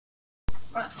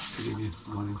Right, good evening,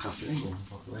 morning, afternoon, golden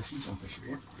populations on Fisher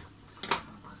here.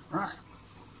 Right,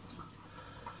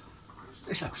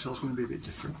 this episode's going to be a bit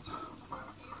different.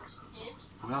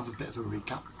 We're going to have a bit of a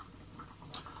recap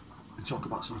and talk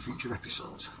about some future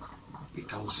episodes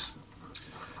because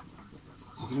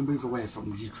we're going to move away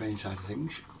from the Ukraine side of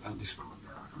things and just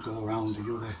go around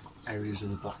the other areas of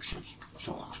the Black Sea,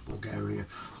 so that's Bulgaria,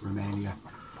 Romania,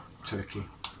 Turkey,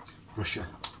 Russia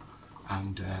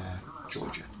and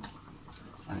Georgia,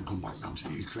 and then come back down to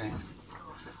the Ukraine.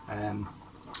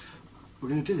 We're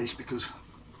going to do this because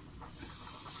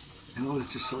in order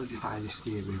to solidify this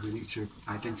theory we need to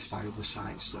identify other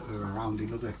sites that are around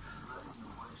in other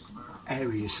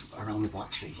areas around the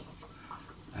Black Sea.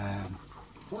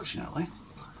 Fortunately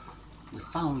we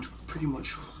found pretty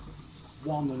much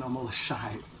one anomalous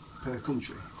site per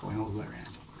country going all the way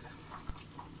around.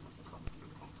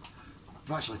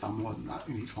 I've actually found more than that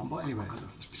in each one, but anyway,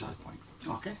 that's beside the point.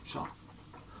 Okay, so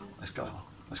let's get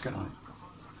on it.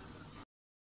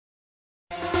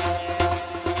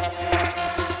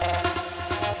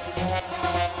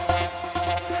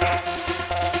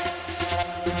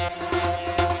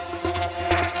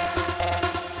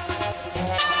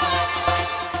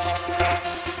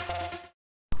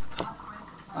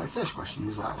 Right, first question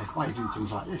is like, why are you doing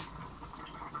things like this?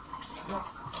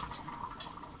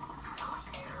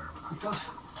 Because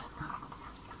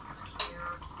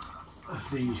of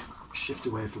the shift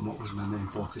away from what was my main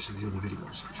focus of the other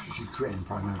videos, which was Ukraine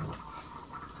primarily,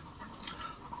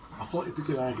 I thought it'd be a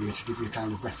good idea to give you a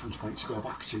kind of reference point to go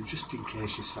back to, just in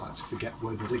case you start to forget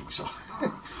where the links are.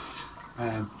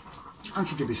 And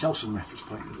to give yourself some reference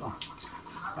point as well.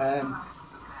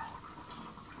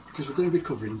 Because we're going to be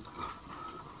covering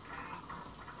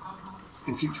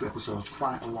in future episodes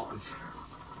quite a lot of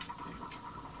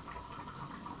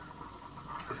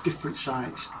different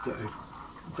sites that are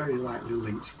very likely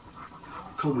linked,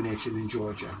 culminating in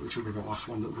Georgia, which will be the last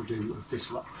one that we'll do of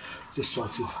this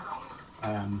sort of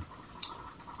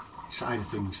side of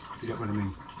things, if you get what I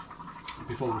mean,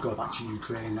 before we go back to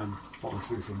Ukraine and follow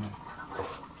through from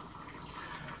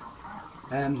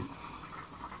there.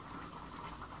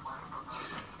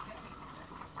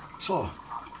 So,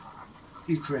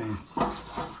 Ukraine.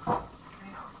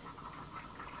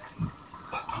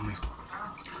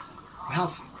 We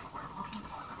have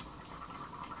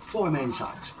 4 main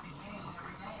sites.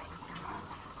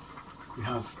 We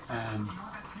have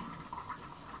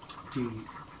the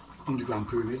underground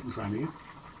pyramid in Crimea,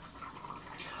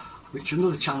 which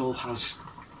another channel has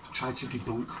tried to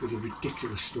debunk with a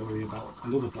ridiculous story about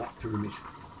another black pyramid,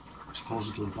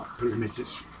 supposedly a black pyramid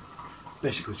that's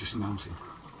basically just a mountain.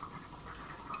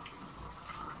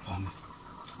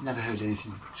 Never heard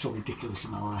anything so ridiculous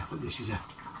in my life that this is an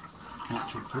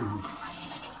actual pyramid.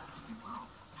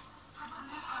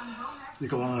 They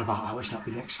go on about how it's not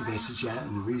been excavated yet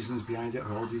and the reasons behind it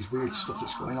are all these weird stuff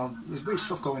that's going on. There's weird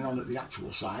stuff going on at the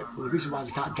actual site, but the reason why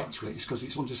they can't get to it is because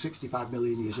it's under 65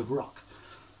 million years of rock.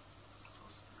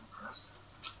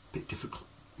 Bit difficult,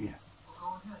 yeah.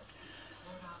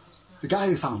 The guy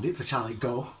who found it, Vitalik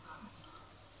Go,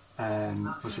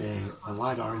 was a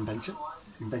LiDAR inventor.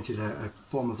 Invented a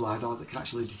form of LiDAR that can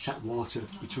actually detect water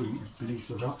beneath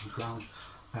the rock, the ground,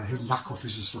 hidden aquifers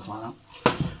and stuff like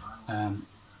that.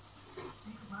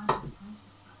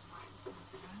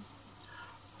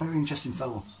 Very interesting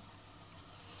fellow.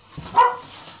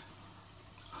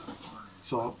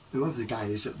 So whoever the guy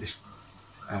is at this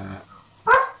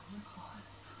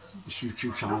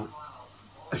YouTube channel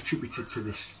attributed to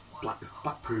this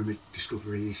black pyramid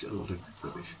discovery is a lot of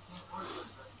rubbish.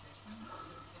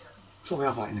 So we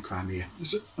have that in the Crimea.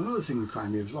 There's another thing in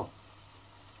Crimea as well,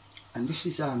 and this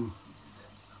is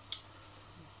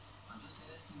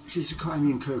the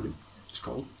Crimean Kurgan. It's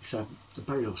called. It's a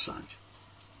burial site.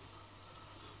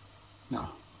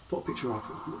 Now, put a picture of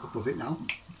above it now.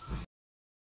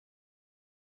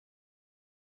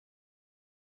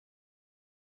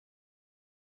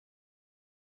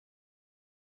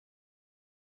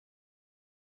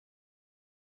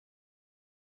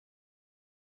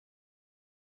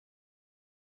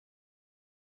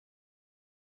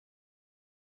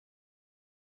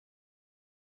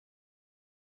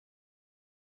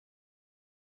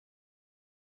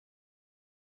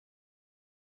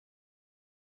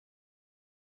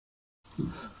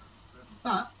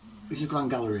 That is a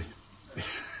grand gallery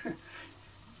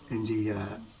in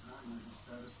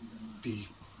the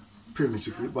pyramids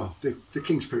of, well, the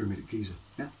King's Pyramid at Giza,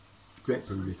 yeah, Great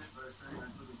Pyramid.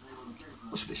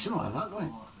 Looks a bit similar to that, doesn't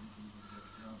it?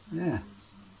 Yeah.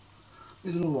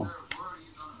 Here's another one.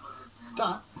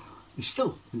 That is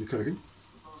still in the Kurgan.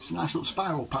 It's a nice little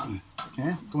spiral pattern,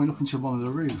 yeah, going up into one of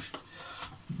the roofs.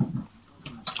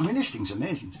 I mean, this thing's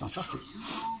amazing, it's fantastic.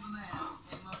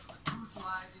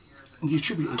 And you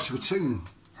attribute it to a tomb.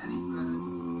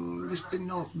 There's been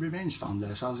no remains found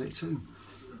there, so how's it a tomb?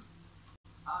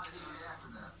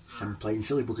 Them playing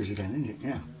silly buggers again, isn't it?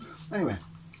 Yeah. Anyway,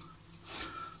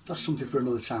 that's something for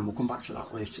another time. We'll come back to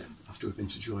that later after we've been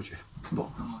to Georgia. But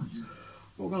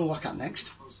what we're going to look at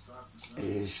next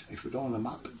is, if we go on the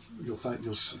map, you'll find,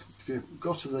 if you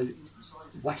go to the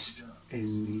west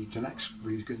in the Donetsk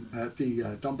region,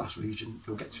 the Donbass region,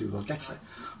 you'll get to Odessa,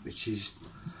 which is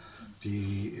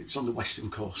it's on the western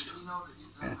coast,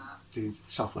 the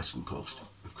southwestern coast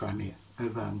of Crimea,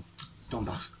 of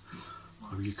Donbass,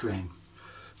 or Ukraine.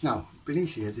 Now,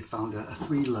 beneath here they found a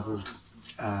three-levelled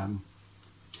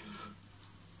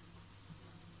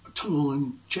tunnel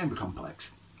and chamber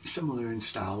complex, similar in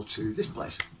style to this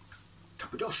place,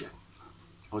 Cappadocia,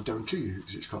 or Derinkuyu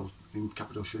as it's called in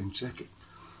Cappadocia in Turkey,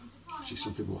 which is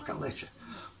something we'll look at later.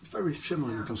 Very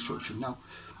similar in construction. Now,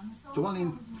 the one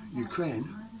in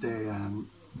Ukraine, they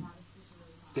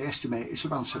estimate it's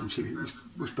around 17. It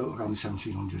was built around the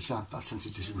 1700s. I tend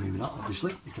to disagree with that,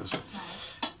 obviously, because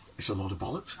it's a load of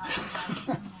bollocks.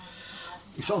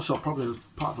 It's also probably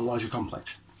part of a larger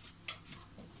complex,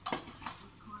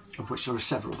 of which there are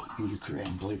several in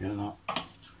Ukraine, believe it or not.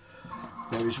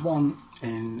 There is one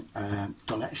in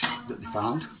Donetsk that they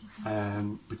found,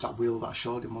 with that wheel that I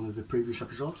showed in one of the previous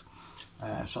episodes,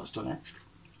 so that's Donetsk.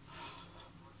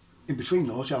 In between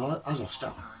those you have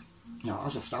Azovstal. Now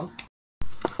Azovstal,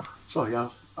 so you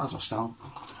have Azovstal,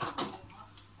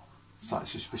 it's like a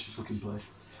suspicious looking place.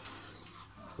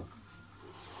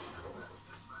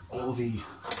 All the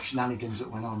shenanigans that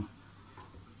went on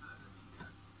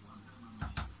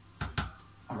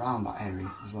around that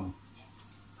area as well,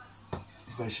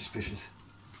 it's very suspicious.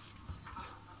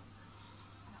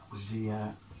 There's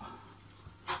the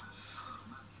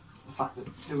fact that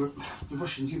the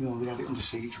Russians, even though they had it under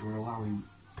siege, were allowing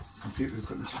computer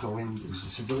equipment to go in. There was the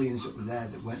civilians that were there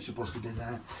that weren't supposed to be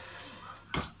there.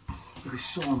 There is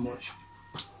so much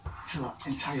to that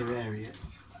entire area.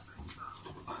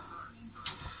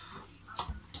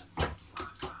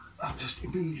 That just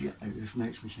immediately just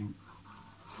makes me think,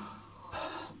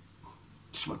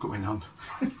 something going on.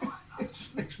 It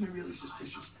just makes me really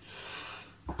suspicious.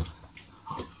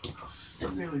 It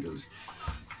really does.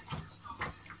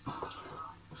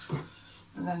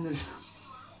 And then there's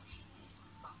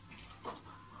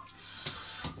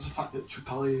the fact that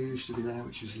Tripoli used to be there,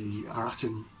 which is the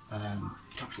Aratan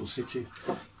capital city,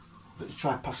 but they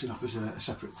tried passing off as a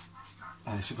separate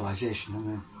civilization, and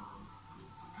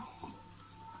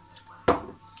then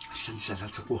since then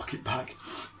had to walk it back.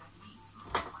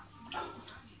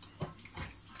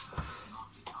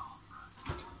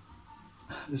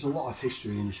 There's a lot of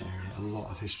history in this area, a lot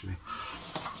of history.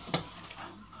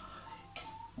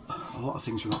 A lot of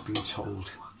things are not being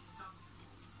told,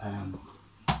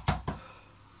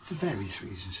 for various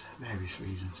reasons,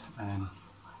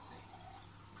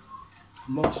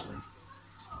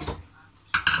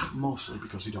 mostly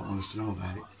because they don't want us to know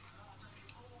about it.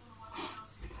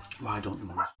 Why don't they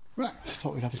want us? Right, I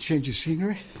thought we'd have a change of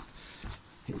scenery.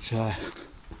 It's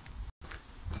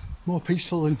more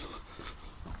peaceful and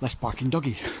less barking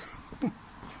doggy. So you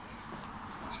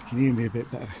can hear me a bit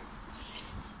better.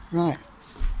 Right,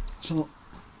 so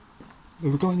we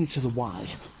were going into the why.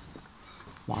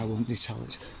 Why won't they tell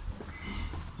us?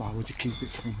 Why would they keep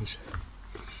it from us?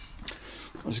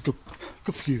 There's a good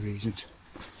few reasons.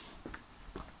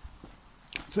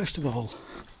 First of all,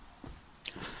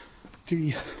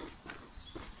 the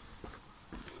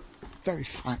very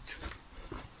fact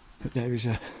that there is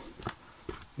a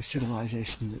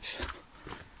civilization that's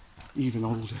even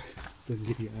older than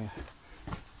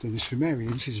the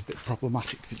Sumerians is a bit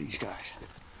problematic for these guys.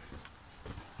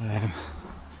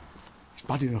 It's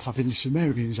bad enough having the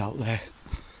Sumerians out there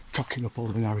cocking up all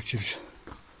the narratives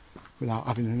without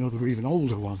having another even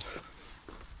older one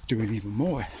doing even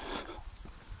more,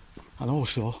 and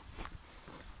also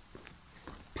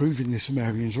proving the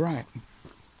Sumerians right.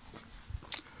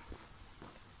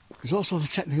 There's also the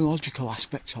technological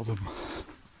aspects of them.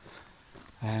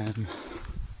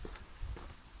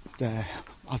 Their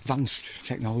advanced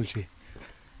technology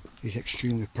is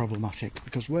extremely problematic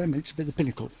because we're meant to be the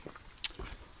pinnacle.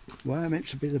 We're meant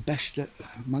to be the best that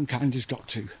mankind has got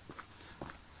to.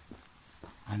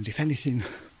 And if anything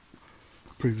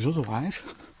proves otherwise,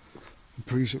 and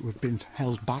proves that we've been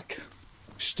held back,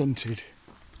 stunted,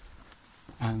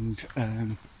 and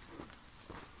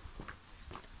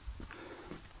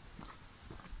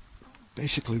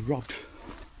basically robbed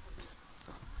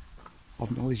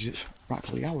of knowledge that's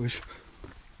rightfully ours,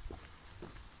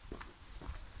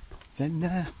 then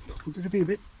we're going to be a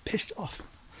bit pissed off.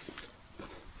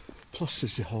 plus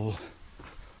there's the whole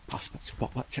aspect of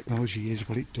what that technology is,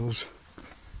 what it does,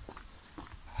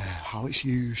 how it's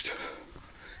used,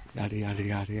 yada yada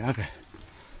yada yada.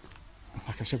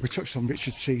 Like I said, we touched on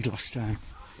Richard Seed last time,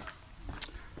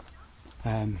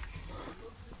 and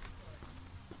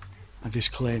his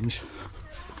claims,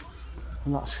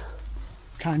 and that's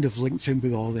kind of linked in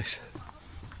with all this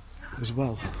as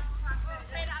well,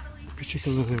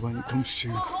 particularly when it comes to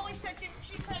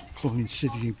cloning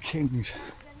Scythian kings,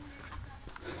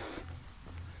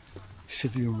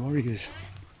 Scythian warriors.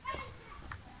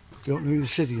 If you don't know who the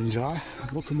Scythians are,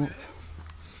 look them up.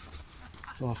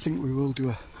 So I think we will do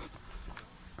a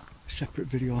separate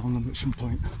video on them at some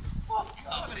point.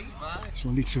 So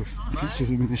I need to feature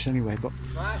them in this anyway, but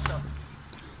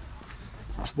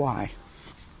that's why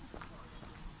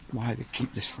they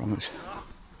keep this from us.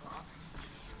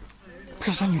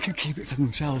 Because then they can keep it for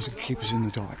themselves and keep us in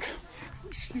the dark.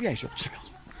 It's the age old tale.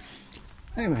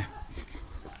 Anyway,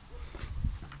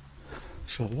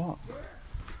 so what?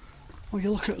 Well,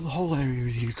 you look at the whole area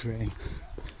of Ukraine,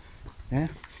 yeah?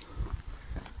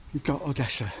 You've got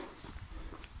Odessa,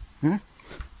 yeah?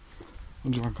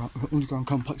 Underground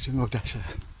complex in Odessa,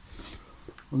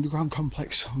 underground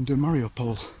complex under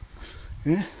Mariupol,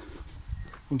 yeah?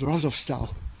 Under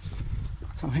Azovstal.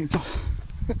 I mean,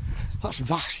 that's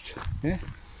vast, yeah?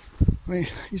 I mean,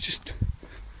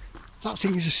 that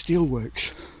thing is a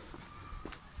steelworks,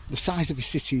 the size of a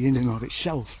city in and of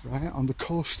itself, right? On the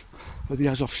coast of the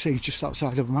Azov Sea, just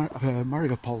outside of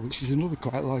Mariupol, which is another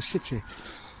quite large city.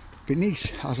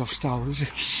 Beneath Azovstal, there's a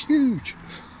huge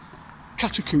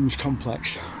catacombs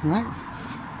complex, right?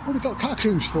 What have they got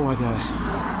catacombs for there?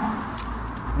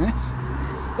 Yeah?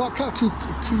 That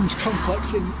catacombs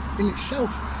complex in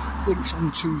itself links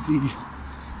onto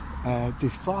the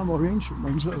far more ancient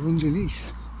ones that are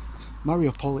underneath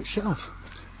Mariupol itself.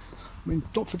 I mean,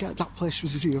 don't forget that place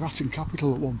was the Eurasian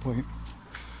capital at one point.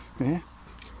 Yeah?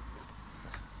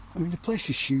 I mean, the place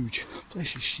is huge. The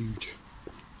place is huge.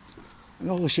 And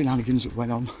all the shenanigans that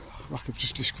went on, like I've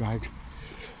just described,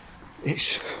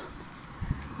 it's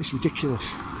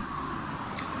ridiculous.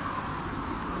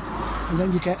 And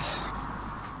then you get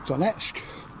Donetsk,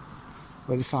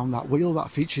 where they found that wheel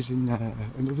that featured in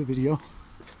another video,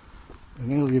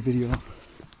 an earlier video.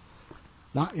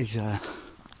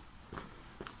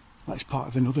 That's part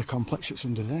of another complex that's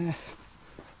under there.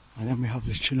 And then we have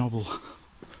the Chernobyl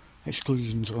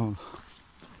exclusion zone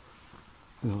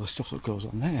and all the stuff that goes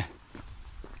on there.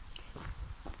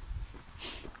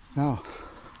 Now,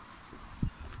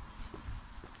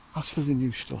 as for the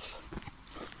new stuff,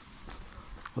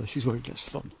 well, this is where it gets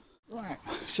fun. Right,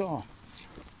 so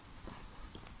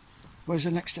where's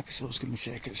the next episode's going to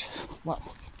take us? Well,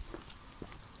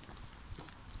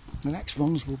 the next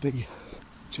ones will be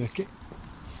Turkey.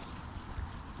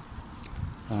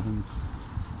 We'll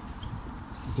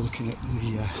be looking at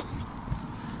the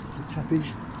Tepe,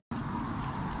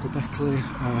 Göbekli,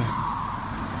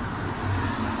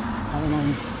 Aranon,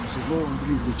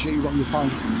 the G one we found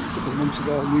a couple of months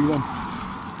ago, a new one.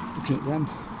 Looking at them,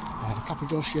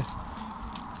 Cappadocia,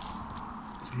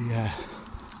 the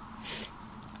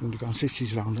underground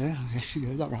cities around there. Yes, you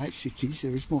heard that right, cities,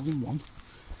 there is more than one.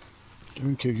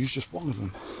 Derinkuyu is just one of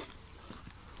them.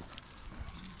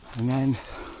 And then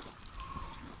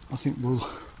I think we'll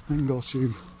then go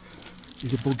to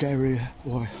either Bulgaria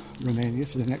or Romania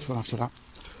for the next one after that.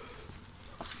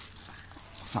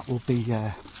 That will be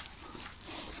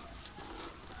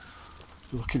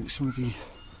looking at some of the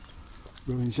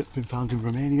ruins that have been found in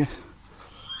Romania,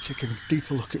 taking a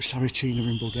deeper look at Saracina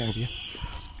in Bulgaria,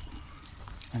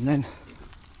 and then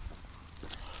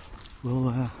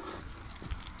we'll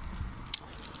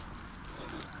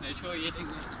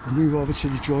move over to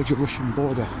the Georgia-Russian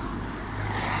border,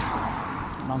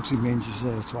 mountain ranges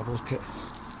there, to have a look at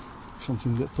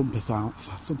something that Thumper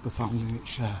found, and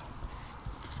it's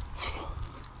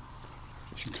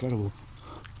incredible.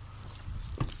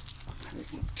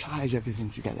 It ties everything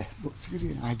together, but to give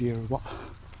you an idea of what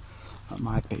that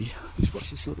might be, just watch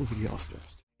this little video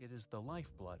first. It is the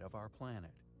lifeblood of our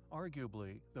planet,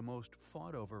 arguably the most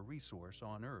fought-over resource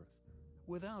on Earth.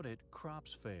 Without it,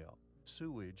 crops fail,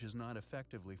 sewage is not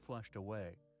effectively flushed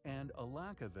away, and a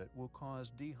lack of it will cause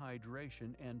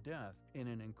dehydration and death in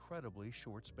an incredibly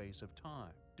short space of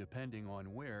time, depending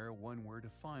on where one were to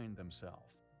find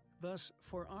themselves. Thus,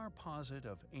 for our posit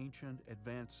of ancient,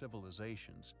 advanced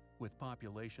civilizations, with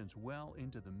populations well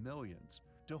into the millions,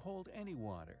 to hold any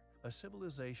water, a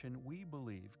civilization we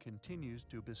believe continues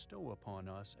to bestow upon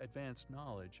us advanced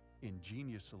knowledge,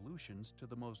 ingenious solutions to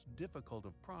the most difficult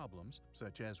of problems,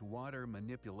 such as water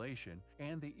manipulation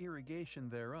and the irrigation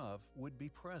thereof, would be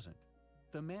present.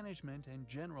 The management and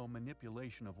general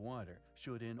manipulation of water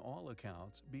should in all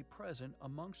accounts be present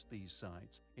amongst these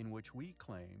sites in which we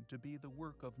claim to be the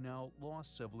work of now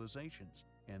lost civilizations,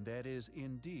 and that is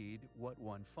indeed what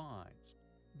one finds.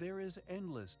 There is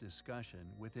endless discussion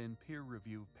within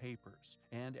peer-reviewed papers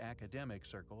and academic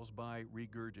circles by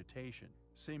regurgitation,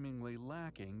 seemingly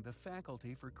lacking the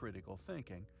faculty for critical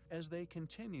thinking as they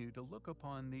continue to look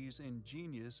upon these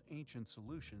ingenious ancient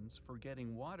solutions for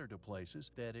getting water to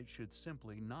places that it should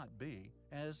simply not be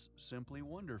as simply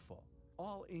wonderful,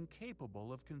 all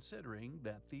incapable of considering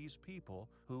that these people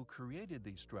who created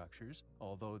these structures,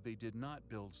 although they did not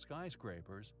build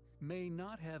skyscrapers, may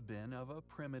not have been of a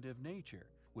primitive nature,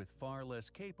 with far less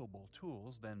capable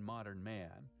tools than modern man.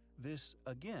 This,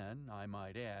 again, I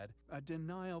might add, a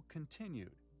denial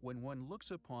continued when one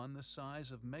looks upon the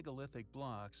size of megalithic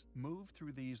blocks moved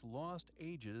through these lost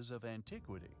ages of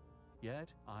antiquity.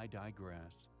 Yet I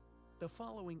digress. The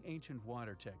following ancient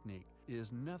water technique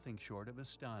is nothing short of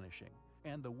astonishing,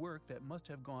 and the work that must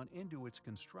have gone into its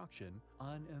construction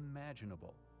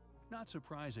unimaginable. Not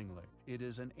surprisingly, it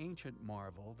is an ancient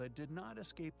marvel that did not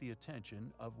escape the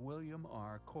attention of William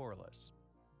R. Corliss.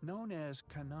 Known as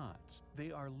Qanats,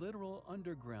 they are literal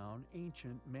underground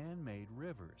ancient man-made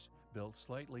rivers, built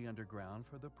slightly underground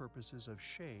for the purposes of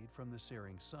shade from the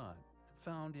searing sun,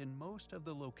 found in most of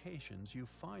the locations you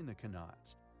find the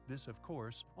Qanats. This, of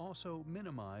course, also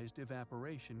minimized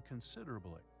evaporation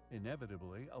considerably,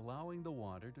 inevitably allowing the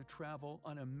water to travel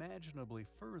unimaginably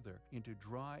further into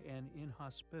dry and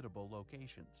inhospitable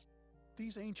locations.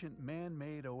 These ancient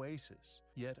man-made oases,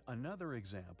 yet another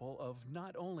example of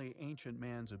not only ancient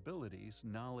man's abilities,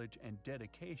 knowledge, and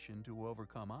dedication to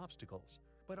overcome obstacles,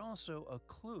 but also a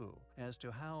clue as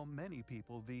to how many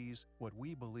people these, what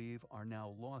we believe are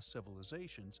now lost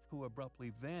civilizations who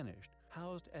abruptly vanished,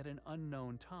 housed at an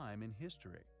unknown time in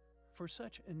history. For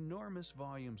such enormous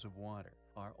volumes of water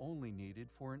are only needed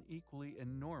for an equally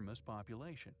enormous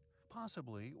population,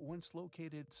 possibly once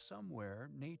located somewhere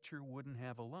nature wouldn't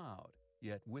have allowed,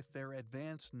 yet with their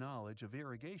advanced knowledge of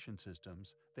irrigation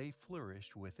systems, they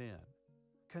flourished within.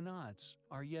 Qanats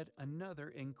are yet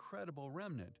another incredible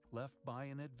remnant left by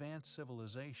an advanced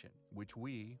civilization, which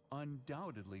we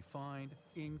undoubtedly find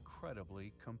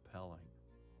incredibly compelling.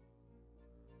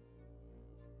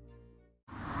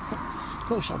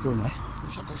 What's that going there?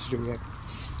 What's that got to do with it?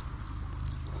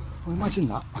 Well, imagine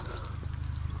that.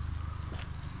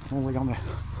 Only on a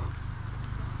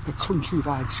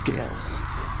countrywide scale.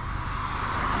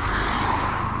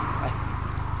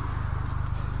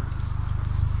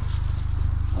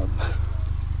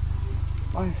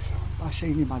 By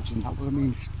saying imagine that, what I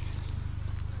mean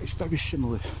it's very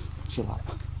similar to that.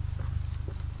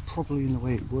 Probably in the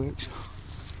way it works.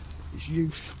 Its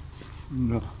use,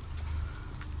 no.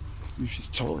 Use is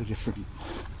totally different.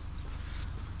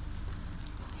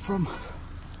 From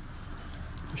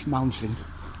this mountain,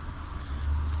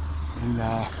 and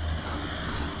I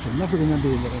can never remember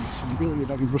the name, some really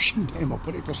very Russian name, I'll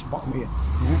put it across the bottom here.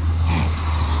 Yeah?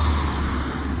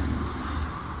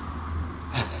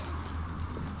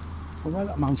 From where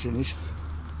that mountain is,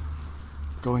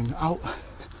 going out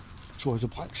towards the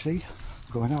Black Sea,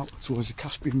 going out towards the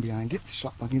Caspian behind it,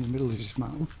 slap bang in the middle of this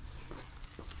mountain,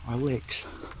 are lakes.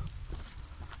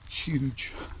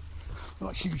 Huge,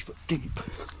 not huge but deep,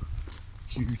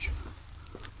 huge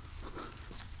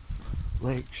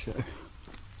lakes that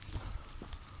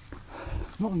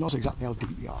no one knows exactly how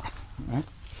deep they are, right?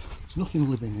 There's nothing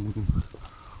living in them.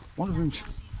 One of them's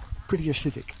pretty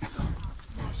acidic,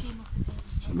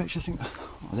 so it makes you think,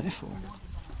 what are they for?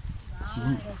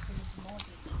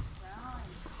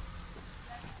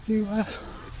 You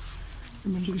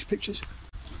remember these pictures?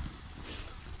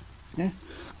 Yeah?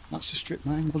 That's the strip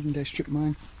mine, modern day strip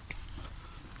mine.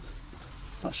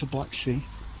 That's the Black Sea.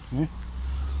 Yeah?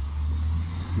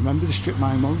 Remember the strip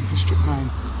mine moment, the strip mine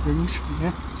rings,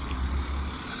 yeah?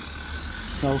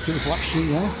 Now look at the Black Sea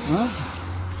there, right?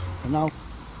 And now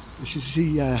this is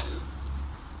the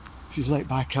this is Lake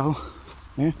Baikal,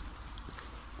 yeah?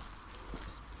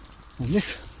 And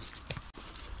this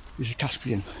is the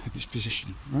Caspian at its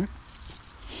position, right?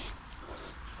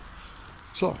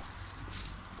 So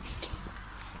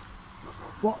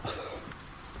what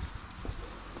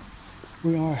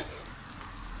we are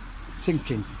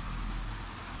thinking,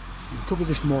 we'll cover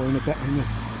this more in a bit, in a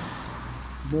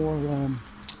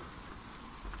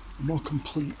more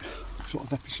complete sort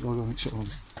of episode on its own,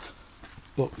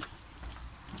 but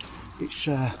it's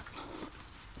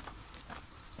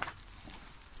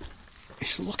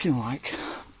looking like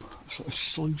a sort of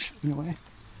sluice in a way,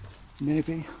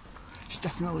 maybe. It's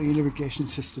definitely an irrigation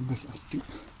system, I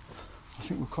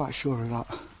think we're quite sure of that.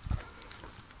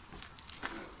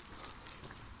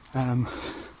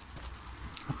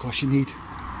 Of course you need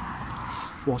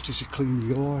water to clean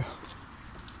the ore.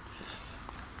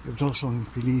 It would also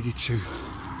be needed to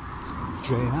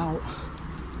drain out.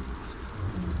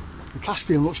 The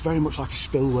Caspian looks very much like a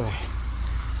spillway,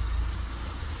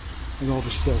 an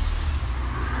overspill,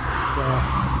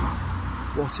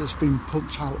 where water's been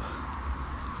pumped out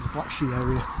of the Black Sea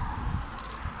area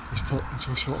is put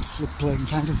into a sort of floodplain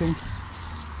kind of thing.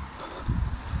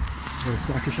 So,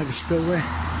 like I said, a spillway.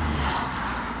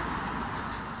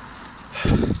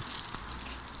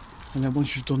 And then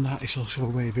once you've done that, it's also a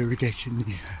way of irrigating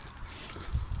the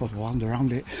land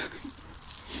around it.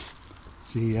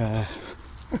 The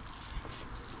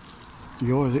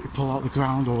ore that you pull out the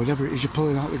ground, or whatever it is you're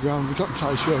pulling out the ground, we're not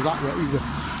entirely sure of that yet either.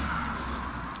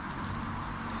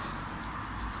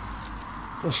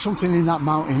 There's something in that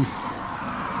mountain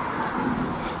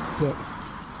that,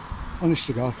 honest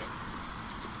to God,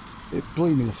 it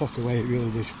blew me the fuck away, it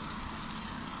really did.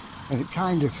 And it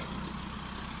kind of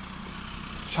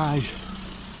ties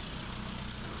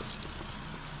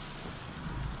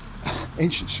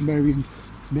ancient Sumerian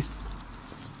myth,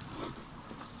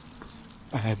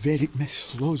 Vedic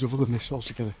myths, loads of other myths all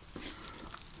together.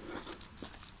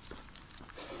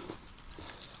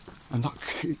 And that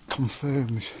it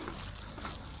confirms,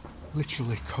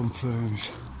 literally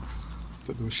confirms,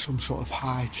 that there was some sort of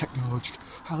highly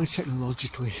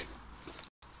technological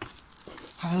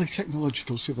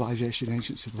civilization,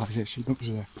 ancient civilization that was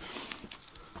there,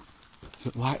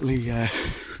 that likely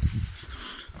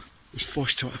was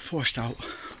forced out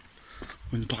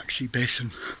when the Black Sea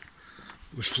basin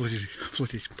was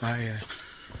flooded by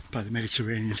the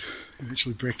Mediterranean,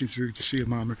 eventually breaking through the Sea of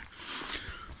Marmara.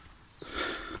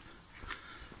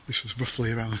 This was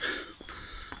roughly around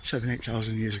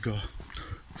 7,000–8,000 years ago,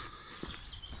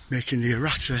 making the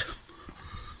errata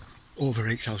over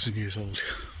 8,000 years old.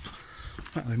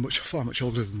 Far much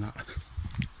older than that.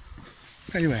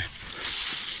 Anyway,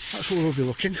 that's where we'll be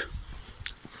looking.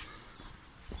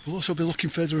 We'll also be looking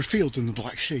further afield than the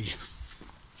Black Sea.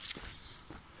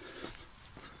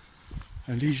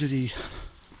 And these are the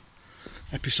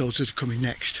episodes that are coming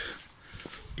next,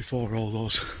 before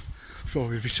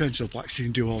we return to the Black Sea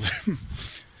and do all them.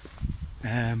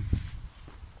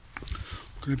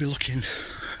 We're going to be looking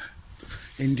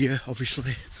India,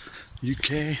 obviously,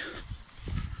 UK,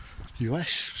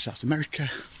 US, South America,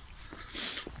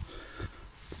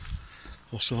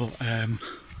 also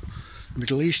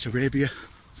Middle East, Arabia,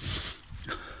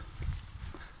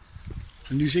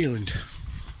 and New Zealand,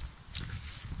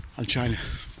 and China,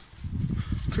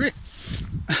 Korea,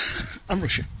 and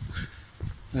Russia,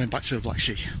 and then back to the Black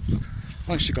Sea.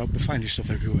 Honest to God, we're finding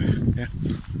stuff everywhere, yeah?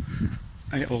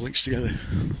 And it all links together,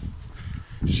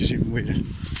 which is even weirder.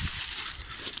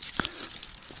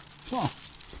 So,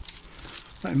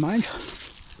 that in mind,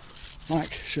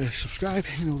 like, share, subscribe,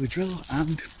 you know the drill,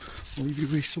 and I'll leave you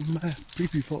with some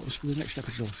preview photos for the next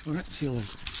episode. Alright, see you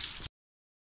later.